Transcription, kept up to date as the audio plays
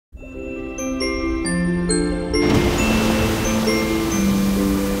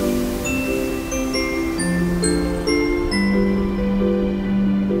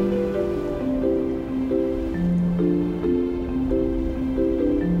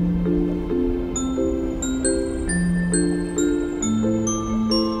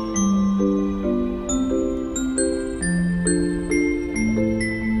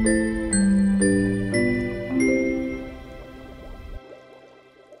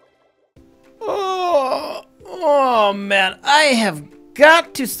Oh man, I have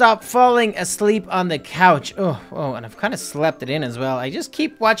got to stop falling asleep on the couch. Oh, and I've kind of slept it in as well. I just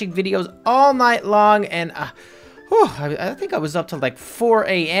keep watching videos all night long, and I think I was up till like 4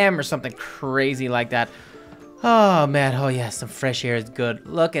 a.m. or something crazy like that. Oh man, oh yeah, some fresh air is good.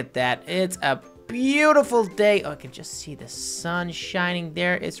 Look at that, it's a beautiful day. Oh, I can just see the sun shining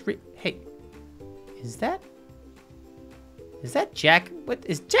there. Hey, is that Jack? What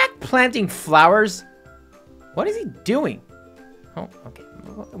is Jack planting flowers? What is he doing? Oh, okay.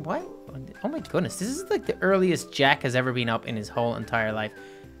 Why? Oh my goodness, this is like the earliest Jack has ever been up in his whole entire life.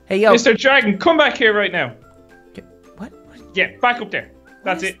 Hey, yo, Mr. Dragon, come back here right now. What? Yeah, back up there.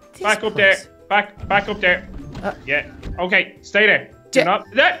 That's it. Back up there. Back up there. Yeah. Okay, stay there.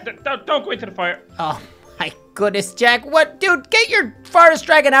 Don't go into the fire. Oh my goodness, Jack. What, dude? Get your forest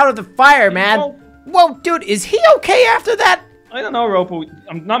dragon out of the fire, man. Whoa, dude, is he okay after that? I don't know, RoPo.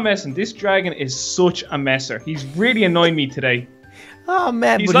 I'm not messing. This dragon is such a messer. He's really annoying me today. Oh,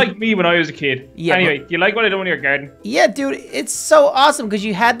 man. He's like me when I was a kid. Yeah, anyway, do you like what I done in your garden? Yeah, dude, it's so awesome because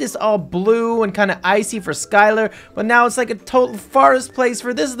you had this all blue and kind of icy for Skylar, but now it's like a total forest place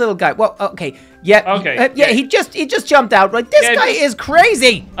for this little guy. Well, okay. Yeah. Okay. Yeah, he just jumped out. Like, this guy is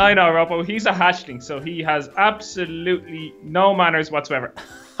crazy. I know, RoPo. He's a hatchling, so he has absolutely no manners whatsoever.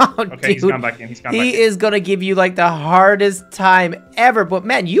 Oh, okay, dude, he's gone back in. He is going to give you, like, the hardest time ever. But,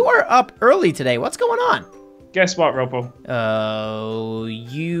 man, you are up early today. What's going on? Guess what, RoPo? Oh,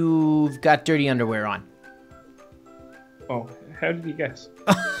 you've got dirty underwear on. Oh, how did you guess?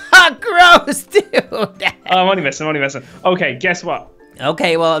 Gross, dude. I'm only messing. Okay, guess what?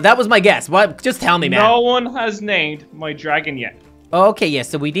 Okay, well, that was my guess. What? Just tell me, man. No one has named my dragon yet. Okay, yes,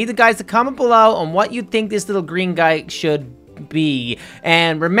 so we need the guys to comment below on what you think this little green guy should be.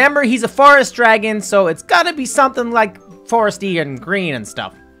 And remember, he's a forest dragon, so it's got to be something like foresty and green and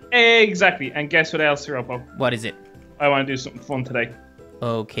stuff. Exactly. And guess what else, RoPo? What is it? I want to do something fun today.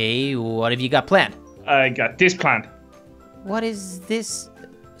 Okay, what have you got planned? I got this planned. What is this?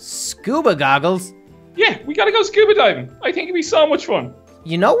 Scuba goggles? Yeah, we gotta go scuba diving. I think it'd be so much fun.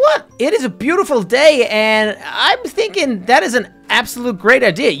 You know what? It is a beautiful day, and I'm thinking that is an absolute great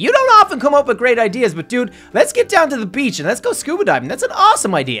idea. You don't often come up with great ideas, but dude, let's get down to the beach and let's go scuba diving. That's an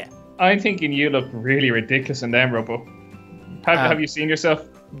awesome idea. I'm thinking you look really ridiculous in them, RoPo. Have you seen yourself?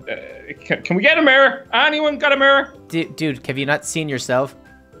 Can we get a mirror? Anyone got a mirror? Dude, have you not seen yourself?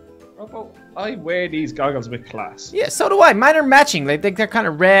 RoPo, I wear these goggles with class. Yeah, so do I. Mine are matching. They're kind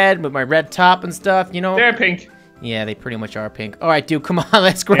of red with my red top and stuff, you know? They're pink. Yeah, they pretty much are pink. All right, dude, come on.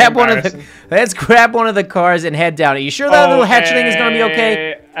 Let's grab one of the cars and head down. Are you sure that little hatchling is going to be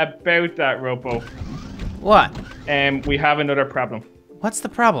okay? About that, RoPo. What? We have another problem. What's the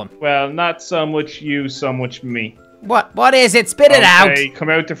problem? Well, not so much you, so much me. What is it? Spit it out. Okay,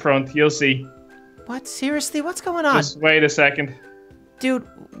 come out the front. You'll see. What? Seriously? What's going on? Just wait a second. Dude,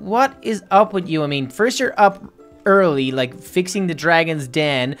 what is up with you? I mean, first you're up early, like fixing the dragon's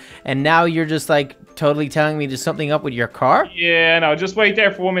den, and now you're just like totally telling me there's something up with your car? Yeah, no, just wait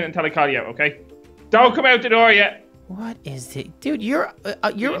there for 1 minute until I call you out, okay? Don't come out the door yet. What is it? Dude, you're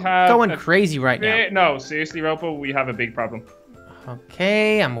going crazy right now. No, seriously, RoPo, we have a big problem.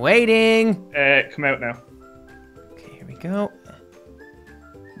 Okay, I'm waiting. Come out now. Okay, here we go.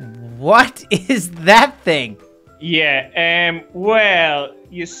 What is that thing? Yeah, well,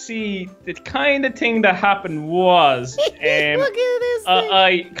 you see, the kind of thing that happened was, Look at this thing.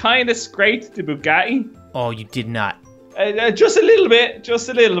 I kind of scraped the Bugatti. Oh, you did not. Just a little bit,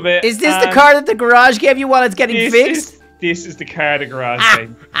 Is this the car that the garage gave you while it's getting fixed? This is the car the garage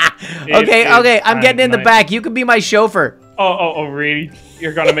gave. Okay, I'm getting in the back. You can be my chauffeur. Oh, really?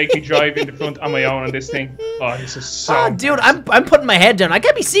 You're gonna make me drive in the front on my own on this thing? Oh, this is so. Dude, I'm putting my head down. I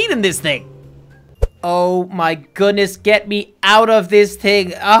can't be seen in this thing. Oh my goodness, get me out of this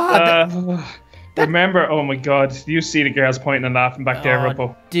thing. Remember, oh my god, you see the girls pointing and laughing back there,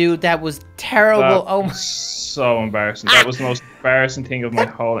 RoPo. Dude, that was terrible. So embarrassing. That was the most embarrassing thing of my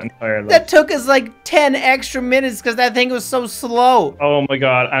whole entire life. That took us like 10 extra minutes because that thing was so slow. Oh my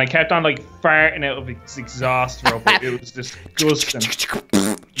god, and I kept on like farting out of its exhaust, RoPo. It was disgusting.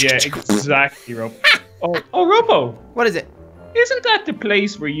 Yeah, exactly, RoPo. Oh, RoPo. What is it? Isn't that the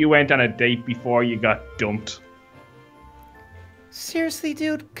place where you went on a date before you got dumped? Seriously,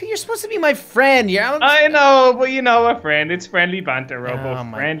 dude? You're supposed to be my friend. I know, but you know a friend. It's friendly banter, RoPo. Oh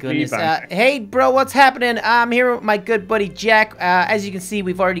my friendly goodness. banter. Hey, bro, what's happening? I'm here with my good buddy Jack. As you can see,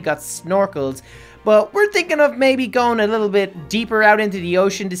 we've already got snorkels. But we're thinking of maybe going a little bit deeper out into the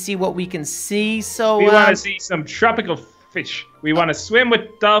ocean to see what we can see. So we want to see some tropical fish. We want to swim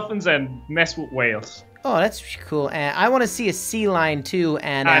with dolphins and mess with whales. Oh, that's cool. And I want to see a sea lion too.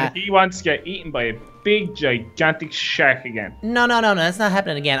 And he wants to get eaten by a big, gigantic shark again. No, that's not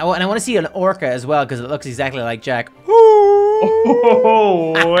happening again. Oh, and I want to see an orca as well because it looks exactly like Jack.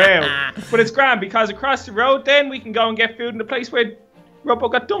 Oh, wow. But it's grand because across the road then we can go and get food in the place where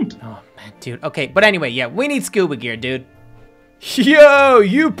RoPo got dumped. Oh, man, dude. Okay, but anyway, yeah, we need scuba gear, dude. Yo,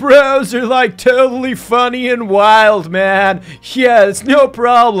 you bros are like totally funny and wild, man. Yeah, it's no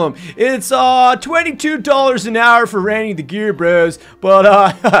problem. It's $22 an hour for renting the gear, bros.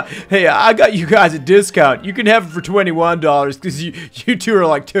 But hey, I got you guys a discount. You can have it for $21 because you two are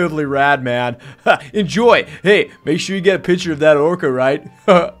like totally rad, man. Enjoy. Hey, make sure you get a picture of that orca, right?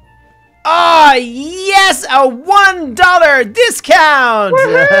 Ah, yes, a $1 discount.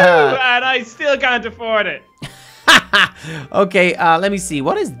 And I still can't afford it. Okay, let me see.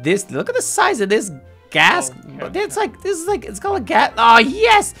 What is this? Look at the size of this gas. It's called a gas. Oh,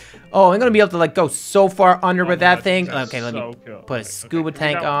 yes. Oh, I'm gonna be able to like go so far under with that thing. Okay, let me put a scuba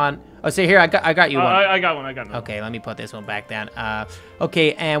tank on. Oh, so here I got you one. I got one. Okay, let me put this one back down.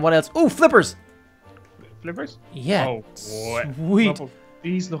 Okay, and what else? Oh, flippers. Flippers? Yeah. Oh, sweet.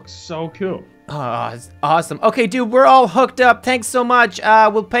 These look so cool. Oh, it's awesome. Okay, dude, we're all hooked up. Thanks so much.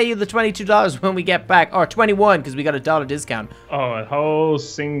 We'll pay you the $22 when we get back. Or 21 because we got a $1 discount. Oh, a whole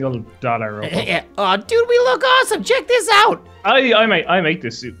single dollar. Yeah. Oh, dude, we look awesome. Check this out. I make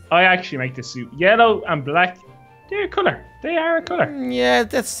this suit. I actually make this suit. Yellow and black. They're a color. They are a color. Yeah,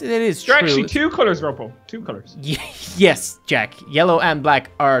 it is They're true. actually two colors, RoPo. Two colors. Yes, Jack. Yellow and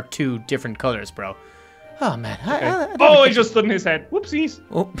black are two different colors, bro. Oh, man. Okay. He just stood in his head. Whoopsies.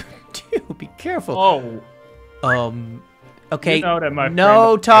 Oh, dude, be careful. Oh. Okay. You know that my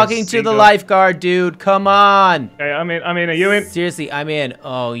no friend talking to the lifeguard, dude. Come on. Okay, I'm in. Are you in? Seriously, I'm in.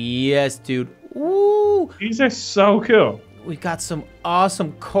 Oh, yes, dude. Ooh. These are so cool. We got some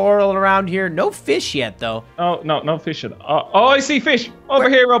awesome coral around here. No fish yet, though. Oh, no fish at all. Oh, I see fish. Over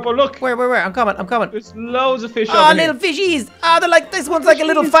here, RoPo, look. Where? I'm coming. There's loads of fish over here. Little fishies. They're like, this one's like a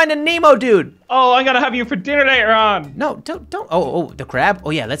little Finding Nemo, dude. Oh, I'm gonna have you for dinner later on. No, don't. Oh, the crab?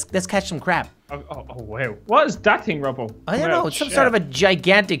 Oh, yeah, let's catch some crab. Oh, wow. What is that thing, RoPo? I don't know. It's some sort of a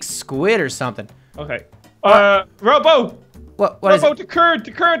gigantic squid or something. Okay. RoPo. What is RoPo, it? the current.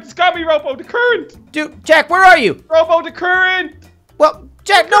 It's got me, RoPo, the current. Dude, Jack, where are you? RoPo, the current. Well,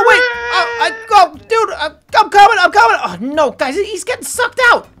 Jack, no, wait. Dude, I'm coming. Oh, no, guys, he's getting sucked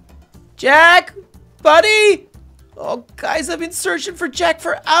out. Jack, buddy. Oh, guys, I've been searching for Jack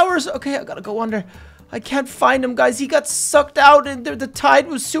for hours. Okay, I gotta go under. I can't find him, guys. He got sucked out, and the tide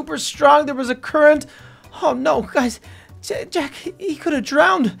was super strong. There was a current. Oh, no, guys. Jack, he could have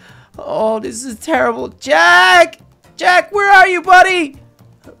drowned. Oh, this is terrible. Jack, where are you, buddy?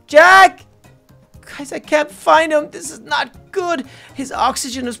 Jack? Guys, I can't find him. This is not good. His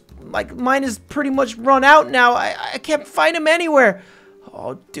oxygen is, like, mine is pretty much run out now. I can't find him anywhere.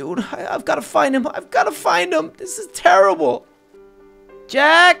 Oh, dude, I've got to find him. This is terrible.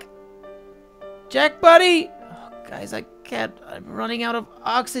 Jack, buddy. Oh, guys, I can't. I'm running out of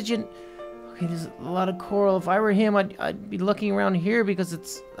oxygen. Okay, there's a lot of coral. If I were him, I'd be looking around here because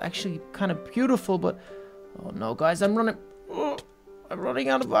it's actually kind of beautiful. But, oh, no, guys, I'm running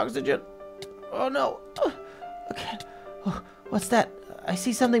out of oxygen. Oh, no. I can't. Oh, what's that? I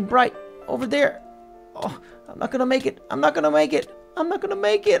see something bright over there. Oh, I'm not gonna make it. Oh,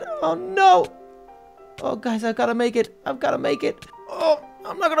 no. Oh, guys, I've got to make it. Oh,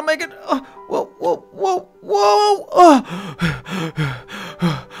 I'm not gonna make it. Oh, whoa.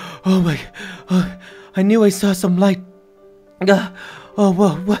 Oh, my. Oh, I knew I saw some light. Oh,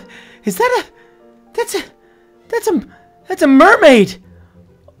 whoa. What? Is that That's a mermaid.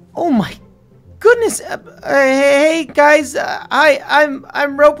 Oh, my goodness. Hey guys, I'm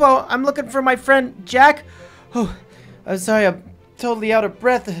RoPo. I'm looking for my friend Jack. Oh, I'm sorry, I'm totally out of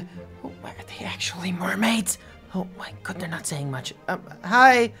breath. Oh, are they actually mermaids? Oh my god, they're not saying much.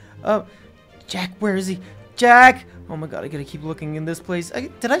 Hi, Jack, where is he? Jack! Oh my god, I gotta keep looking in this place.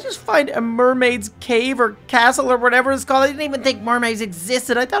 Did I just find a mermaid's cave or castle or whatever it's called? I didn't even think mermaids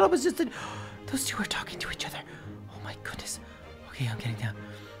existed. I thought it was just those two were talking to each other. Oh my goodness. Okay, I'm getting down.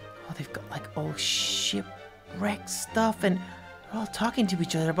 Oh, they've got like old shipwreck stuff and they're all talking to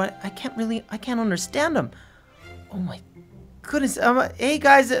each other, but I can't understand them. Oh my goodness. Hey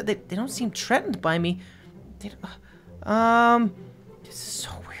guys, they don't seem threatened by me. This is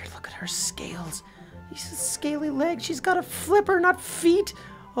so weird. Look at her scales. These scaly legs. She's got a flipper, not feet.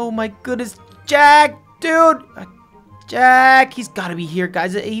 Oh my goodness. Jack, dude. Jack, he's got to be here,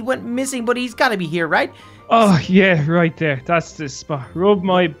 guys. He went missing, but he's got to be here, right? Oh, yeah, right there. That's the spot. Rub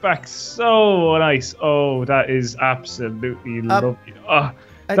my back. So nice. Oh, that is absolutely lovely. Oh,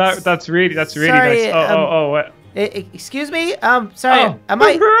 That's really sorry, nice. What? Excuse me? Sorry. Am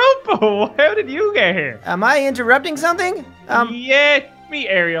I... RoPo, how did you get here? Am I interrupting something? Yeah, me,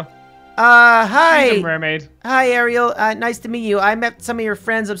 Ariel. Hi. She's a mermaid. Hi, Ariel. Nice to meet you. I met some of your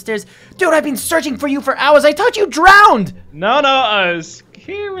friends upstairs. Dude, I've been searching for you for hours. I thought you drowned. No, I was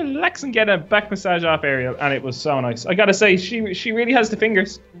here relaxing, getting a back massage off Ariel, and it was so nice. I gotta say, she really has the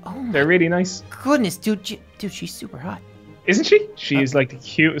fingers. Oh, they're really nice. Goodness, dude, she's super hot. Isn't she? She's like the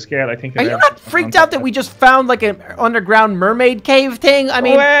cutest girl I think I've ever Are you not freaked out that we just found like an underground mermaid cave thing? I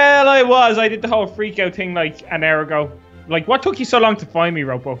mean... Well, I was. I did the whole freak out thing like an hour ago. Like, what took you so long to find me,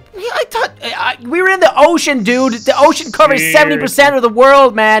 RoPo? Yeah, I thought... we were in the ocean, dude. The ocean covers 70% of the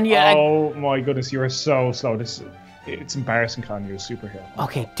world, man. Yeah, oh, my goodness. You are so slow. It's embarrassing calling you a superhero.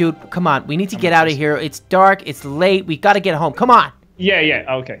 Okay, dude, come on. We need to get out of here. It's dark. It's late. We got to get home. Come on. Yeah.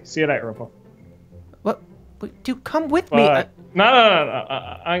 Okay. See you later, RoPo. What? Wait, dude, come with me. No.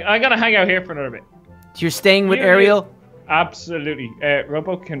 I'm gonna hang out here for another bit. You're staying with Ariel? Absolutely.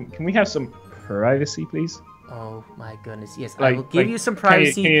 RoPo, can we have some privacy, please? Oh my goodness! Yes, I will give you some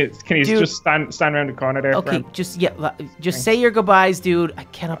privacy. Can you just stand around the corner there? Okay, just say your goodbyes, dude. I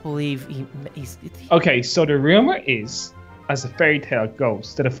cannot believe he's. Okay, so the rumor is, as a fairy tale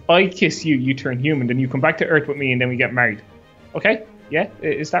goes, that if I kiss you, you turn human, then you come back to Earth with me, and then we get married. Okay? Yeah,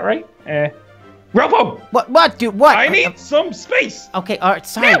 is that right? RoPo! What, dude? What? I need some space. Okay, all right.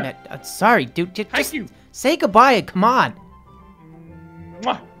 Sorry, man. Sorry, dude. Thank you. Say goodbye. Come on.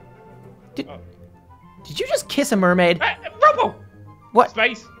 Mwah. Did you just kiss a mermaid? RoPo! What?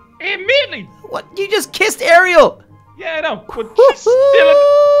 Space. Immediately! What? You just kissed Ariel! Yeah, I know. But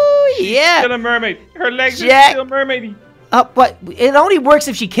she's still a mermaid. Her legs are still mermaidy. But it only works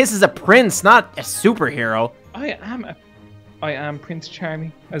if she kisses a prince, not a superhero. I am Prince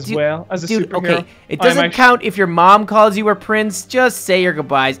Charming as well as a superhero. Okay, it doesn't count if your mom calls you a prince. Just say your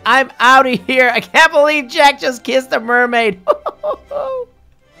goodbyes. I'm out of here. I can't believe Jack just kissed a mermaid.